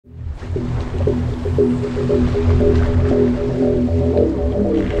What's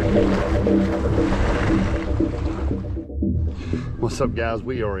up, guys?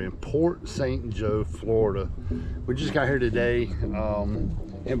 We are in Port St. Joe, Florida. We just got here today,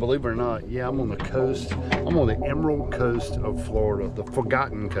 and believe it or not, yeah, I'm on the coast. I'm on the Emerald Coast of Florida, the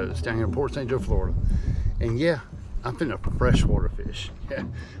Forgotten Coast, down here in Port St. Joe, Florida. And yeah, I'm finna freshwater fish. Yeah,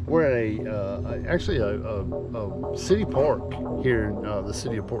 we're at actually a city park here in the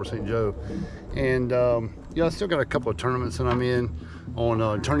city of Port St. Joe. And yeah, I still got a couple of tournaments that I'm in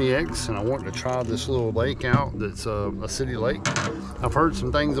on Tourney X, and I wanted to try this little lake out that's a city lake. I've heard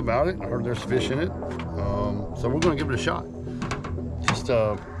some things about it. I heard there's fish in it, so we're gonna give it a shot. Just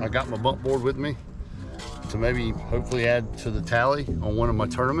I got my bump board with me to maybe hopefully add to the tally on one of my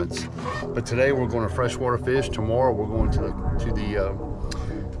tournaments. But today we're going to freshwater fish. Tomorrow we're going to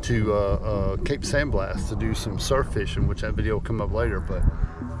Cape Sandblast to do some surf fishing, which that video will come up later. But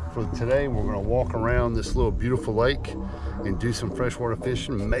for today, we're going to walk around this little beautiful lake and do some freshwater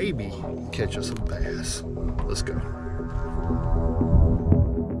fishing, maybe catch us some bass. Let's go.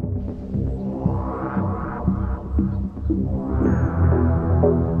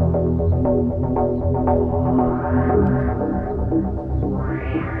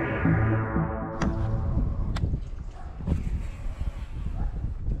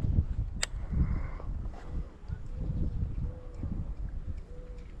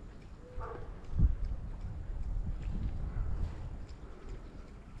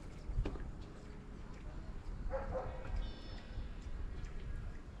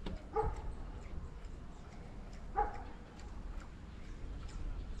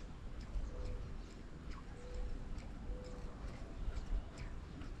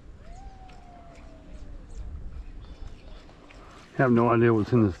 I have no idea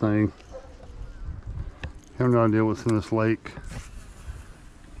what's in this thing. I have no idea what's in this lake.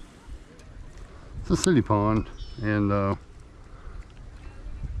 It's a city pond, and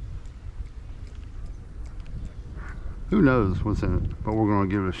who knows what's in it, but we're gonna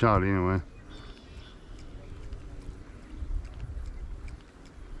give it a shot anyway.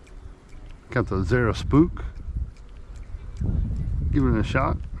 Got the Zara Spook. Give it a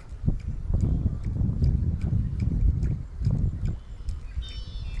shot.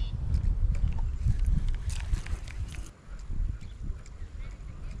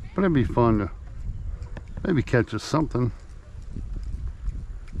 But it'd be fun to maybe catch us something.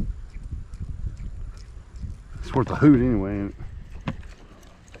 It's worth a hoot anyway, ain't it?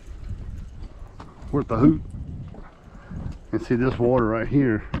 Worth a hoot. And see, this water right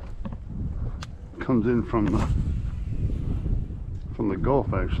here comes in from the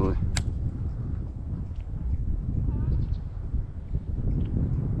Gulf, actually.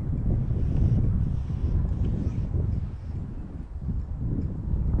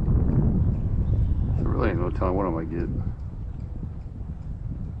 Ain't no telling what I might get.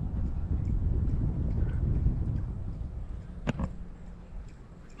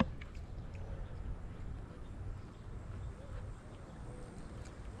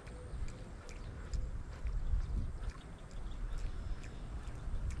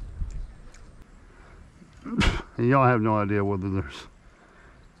 And y'all have no idea whether there's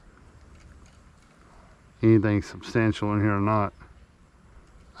anything substantial in here or not.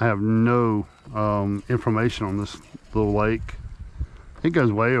 I have no information on this little lake. It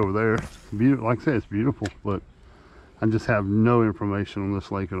goes way over there. Beautiful, like I said, it's beautiful, but I just have no information on this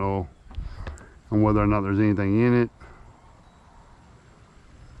lake at all, on whether or not there's anything in it.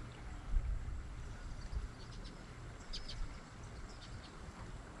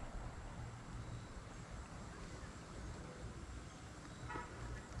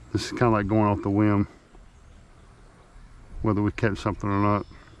 This is kind of like going off the whim, whether we catch something or not.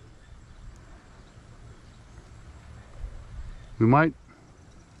 We might,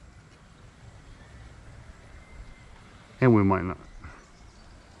 and we might not.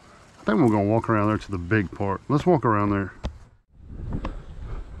 I think we're gonna walk around there to the big part. Let's walk around there.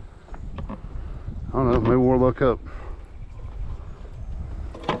 I don't know, maybe we'll look up.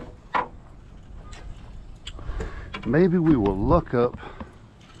 Maybe we will look up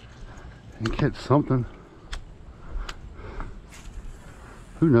and catch something.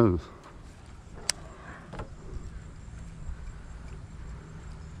 Who knows?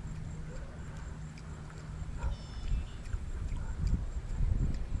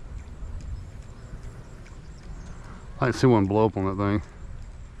 I can see one blow up on that thing.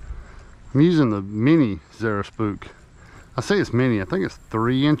 I'm using the mini Zara Spook. I say it's mini, I think it's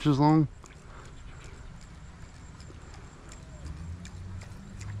 3 inches long.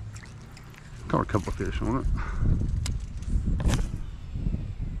 Caught a couple of fish on it.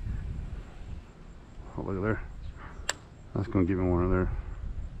 Look at there. That's gonna give me one of there.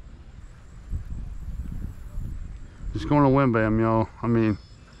 Just going to Windbam, y'all. I mean,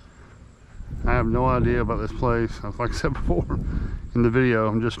 I have no idea about this place. Like I said before in the video,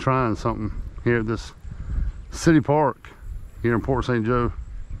 I'm just trying something here at this city park here in Port St. Joe.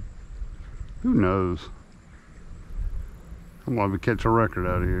 Who knows? I'm gonna catch a record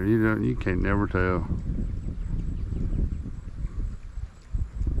out of here. You can't never tell.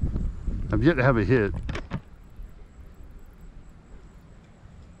 I've yet to have a hit.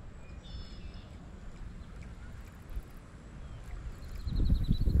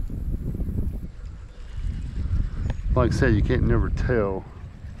 Like I said, you can't never tell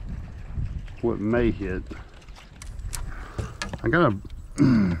what may hit. I got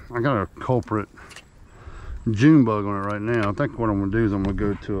a culprit June bug on it right now. I think what I'm gonna do is I'm gonna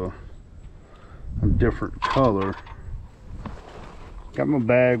go to a different color. Got my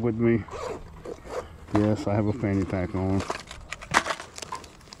bag with me. Yes, I have a fanny pack on.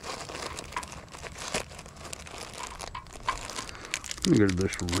 Let me go to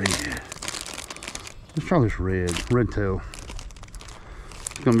this red. Let's try this red tail.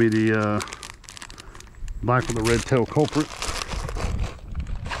 It's gonna be the black with the red tail culprit.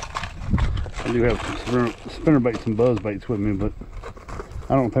 I do have some spinner baits and buzz baits with me, but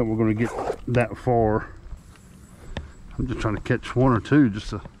I don't think we're gonna get that far. I'm just trying to catch one or two just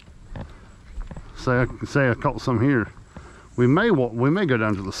to say I caught some here. We may go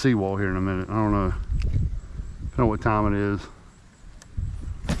down to the seawall here in a minute. I don't know. I don't know what time it is.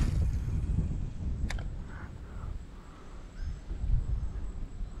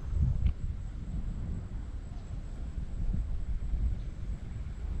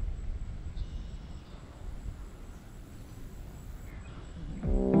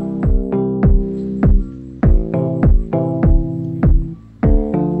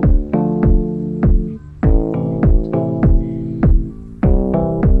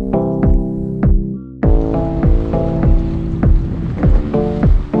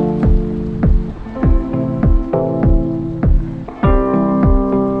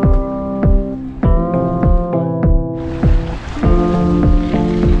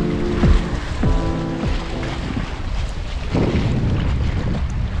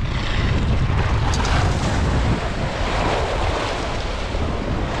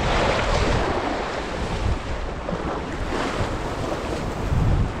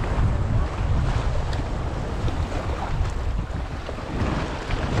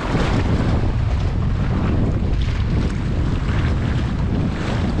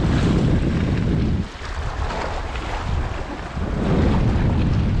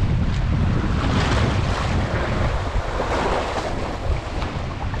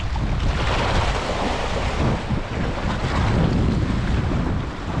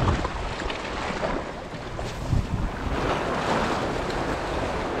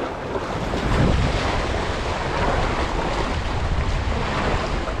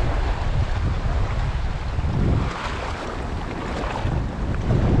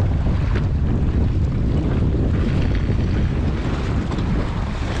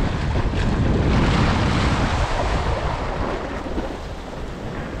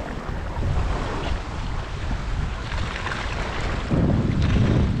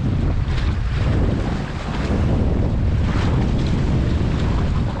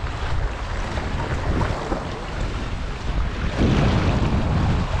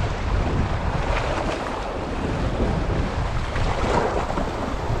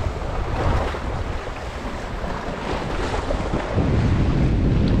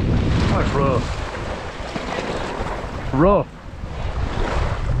 Rough.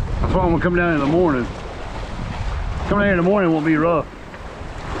 That's why I'm gonna come down in the morning. Coming down in the morning won't be rough.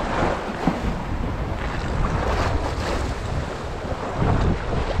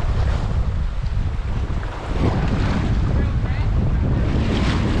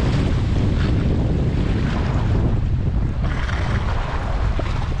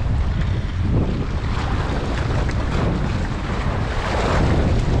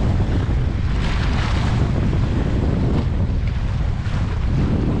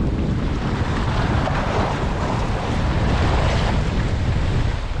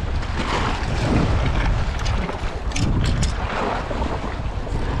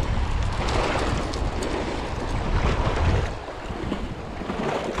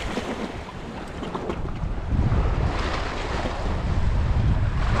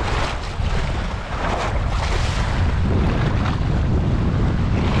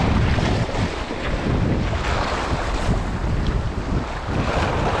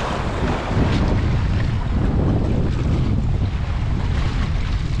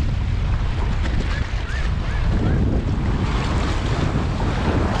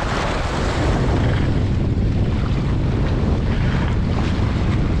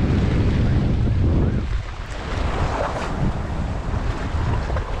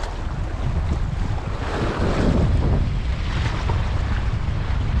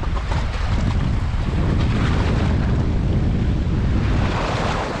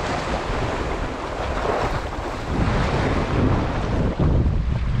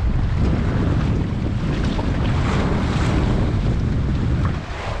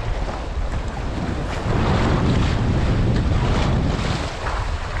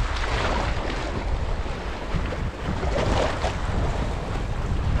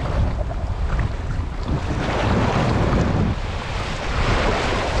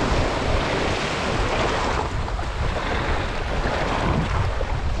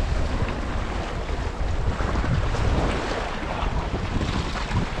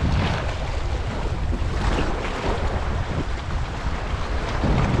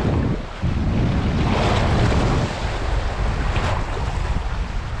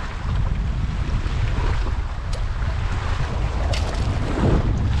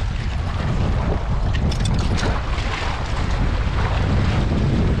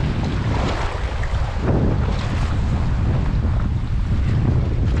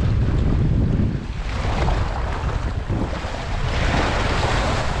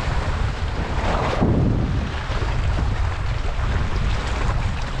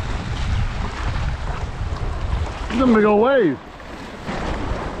 Some big old waves.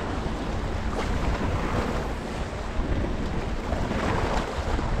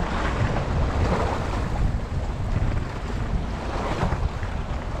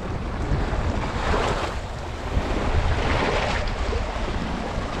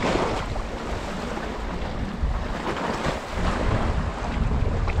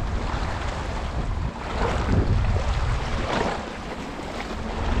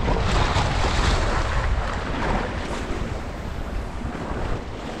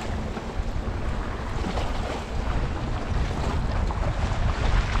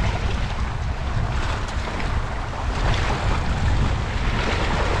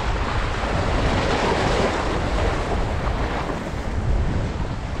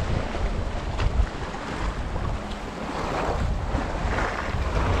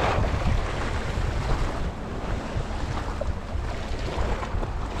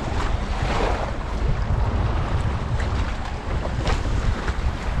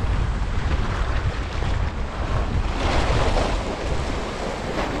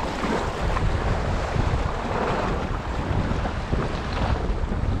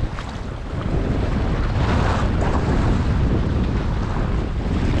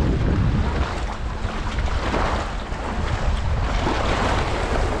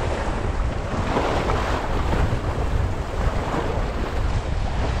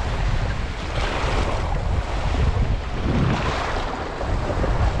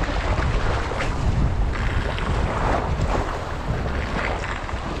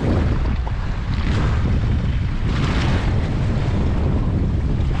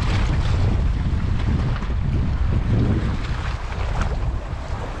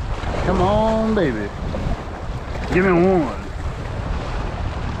 Come on, baby. Give me one.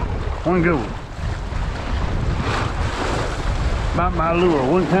 One good one. Bite my lure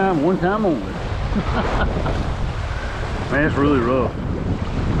one time only. Man, it's really rough.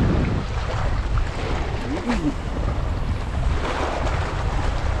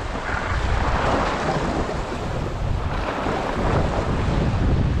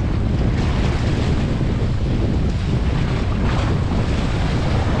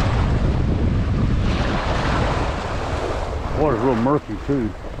 Water's real murky too.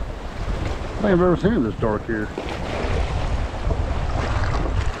 I think I've ever seen it this dark here.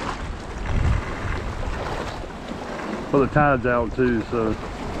 Well, the tide's out too, so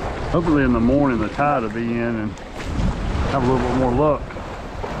hopefully in the morning the tide will be in and have a little bit more luck.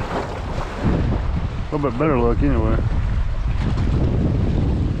 A little bit better luck anyway.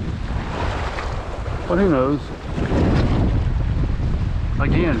 But who knows?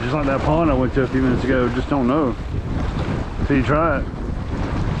 Again, just like that pond I went to a few minutes ago, just don't know until you try it.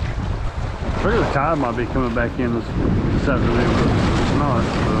 I figure the tide might be coming back in this afternoon, but it's not.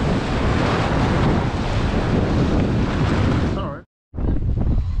 So. It's all right.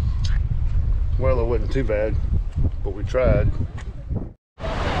 Well, it wasn't too bad, but we tried.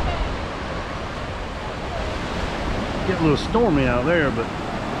 Getting a little stormy out there, but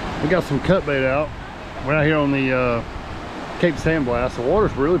we got some cut bait out. We're out here on the Cape Sandblast. The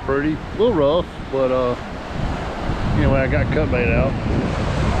water's really pretty, a little rough, but anyway, I got cut bait out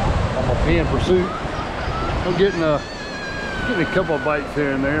on my pen pursuit. I'm getting a couple of bites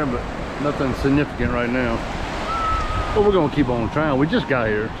here and there, but nothing significant right now. But we're gonna keep on trying. We just got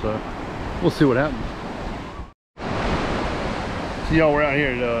here, so we'll see what happens. So y'all, we're out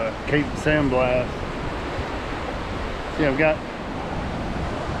here at Cape Sandblast. See, I've got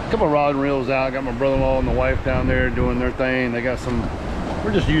a couple of rod and reels out. Got my brother-in-law and the wife down there doing their thing. They got some,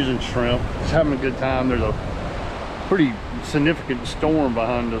 we're just using shrimp, just having a good time. There's a pretty significant storm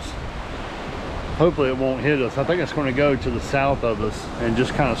behind us. Hopefully it won't hit us. I think it's going to go to the south of us and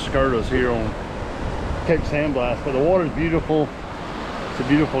just kind of skirt us here on Cape Sandblast. But the water's beautiful. It's a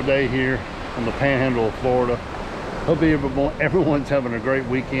beautiful day here on the panhandle of Florida. Hope everyone's having a great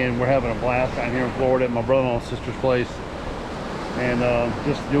weekend. We're having a blast out here in Florida at my brother-in-law's sister's place, and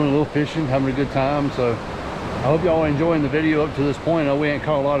just doing a little fishing, having a good time. So I hope y'all are enjoying the video up to this point. I know we ain't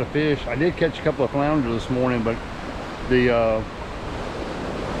caught a lot of fish. I did catch a couple of flounder this morning, but the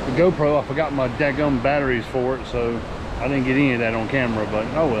GoPro, I forgot my daggum batteries for it, so I didn't get any of that on camera. But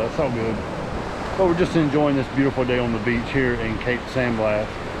oh well, it's all good. But we're just enjoying this beautiful day on the beach here in Cape Sandblast.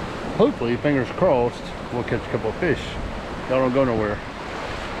 Hopefully, fingers crossed, we'll catch a couple of fish. Y'all don't go nowhere.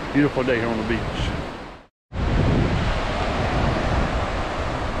 Beautiful day here on the beach.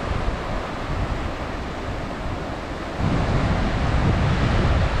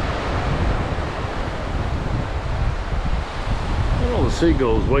 All the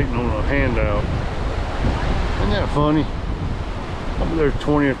seagulls waiting on a handout. Isn't that funny? I bet there's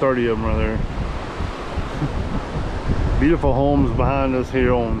 20 or 30 of them right there. Beautiful homes behind us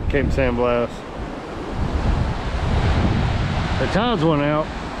here on Cape San Blas. The tides went out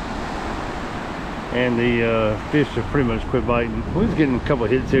and the fish have pretty much quit biting. We was getting a couple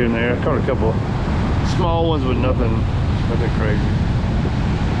of hits here and there. I caught a couple small ones, but nothing crazy.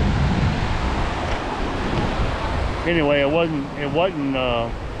 Anyway, it wasn't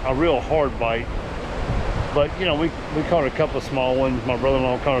a real hard bite, but you know, we caught a couple of small ones. My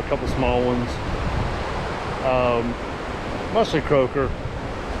brother-in-law caught a couple of small ones. Mostly croaker,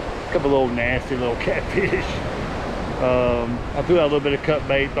 a couple of little nasty little catfish. I threw out a little bit of cut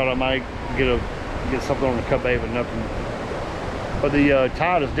bait, thought I might get something on the cut bait, but nothing. But the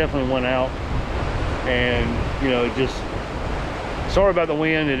tide has definitely went out, and you know, just sorry about the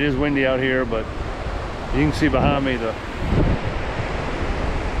wind. It is windy out here, but you can see behind me the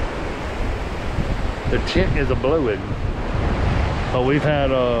tent is a-blowing. But we've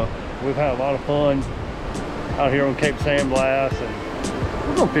had a lot of fun out here on Cape San Blas, and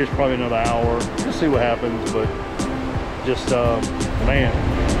we're gonna fish probably another hour, just see what happens. But just man,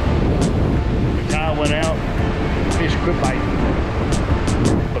 the tide went out, fish quit biting,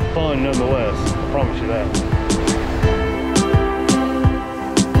 but fun nonetheless, I promise you that.